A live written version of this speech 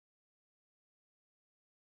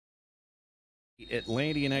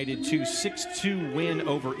Atlanta United 2, 6-2 win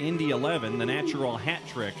over Indy 11, the natural hat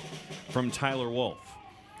trick from Tyler Wolff.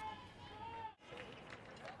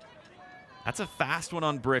 That's a fast one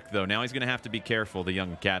on Brick, though. Now he's going to have to be careful, the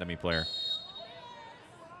young academy player.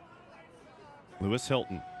 Lewis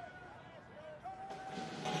Hilton.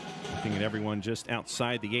 Looking at everyone just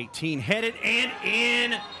outside the 18. Headed and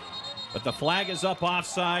in. But the flag is up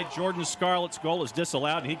offside. Jordan Scarlett's goal is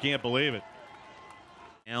disallowed, and he can't believe it.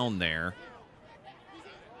 Down there.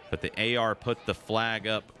 But the AR put the flag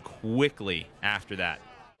up quickly after that.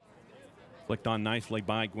 Flicked on nicely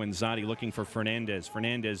by Guenzotti, looking for Fernandez.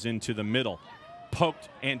 Fernandez into the middle. Poked,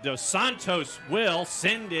 and Dos Santos will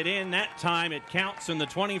send it in. That time it counts in the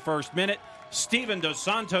 21st minute. Steven Dos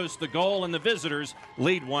Santos, the goal, and the visitors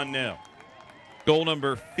lead 1-0. Goal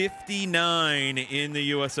number 59 in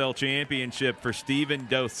the USL Championship for Steven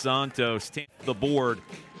Dos Santos. The board,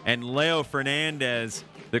 and Leo Fernandez,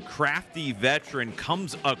 the crafty veteran,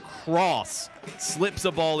 comes across, slips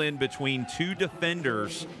a ball in between two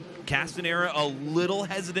defenders. Castanera a little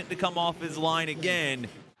hesitant to come off his line again.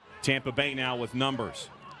 Tampa Bay now with numbers.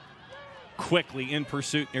 Quickly in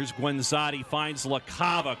pursuit. There's Guenzotti, finds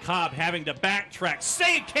LaCava. Cobb having to backtrack.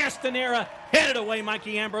 Save Castanera. Headed away,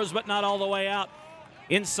 Mikey Ambrose, but not all the way out.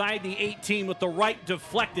 Inside the 18 with the right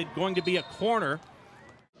deflected. Going to be a corner.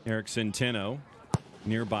 Eric Centeno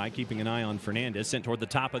nearby, keeping an eye on Fernandez. Sent toward the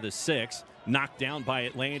top of the 6. Knocked down by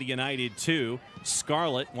Atlanta United 2.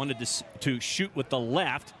 Scarlett wanted to shoot with the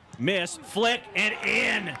left. Miss, flick, and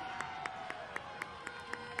in.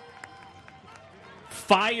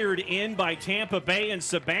 Fired in by Tampa Bay and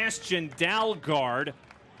Sebastian Dalgard.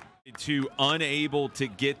 Unable to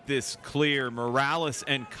get this clear. Morales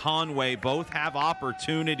and Conway both have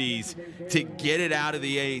opportunities to get it out of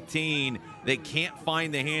the 18. They can't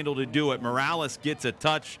find the handle to do it. Morales gets a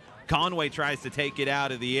touch. Conway tries to take it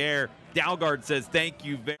out of the air. Dalgard says thank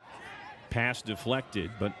you very much. Pass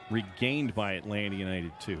deflected, but regained by Atlanta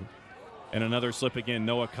United 2. And another slip again,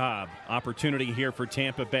 Noah Cobb. Opportunity here for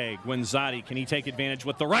Tampa Bay. Guenzotti, can he take advantage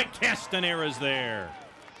with the right? Castanera's there.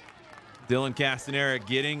 Dylan Castanera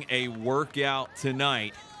getting a workout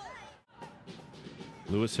tonight.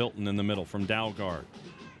 Lewis Hilton in the middle from Dalgard.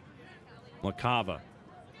 LaCava.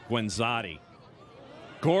 Guenzotti.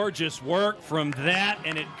 Gorgeous work from that,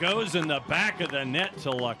 and it goes in the back of the net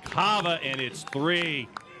to LaCava, and it's 3.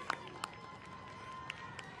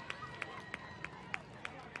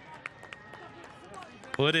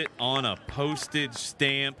 Put it on a postage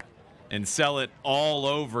stamp and sell it all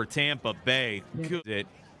over Tampa Bay.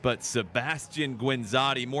 But Sebastian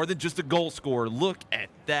Guenzotti, more than just a goal scorer, look at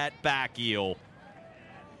that back heel.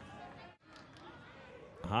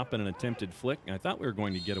 Hop and an attempted flick. I thought we were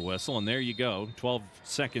going to get a whistle, and there you go. 12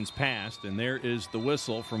 seconds passed, and there is the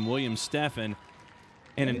whistle from William Steffen.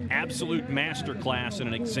 And an absolute masterclass and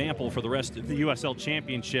an example for the rest of the USL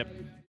Championship.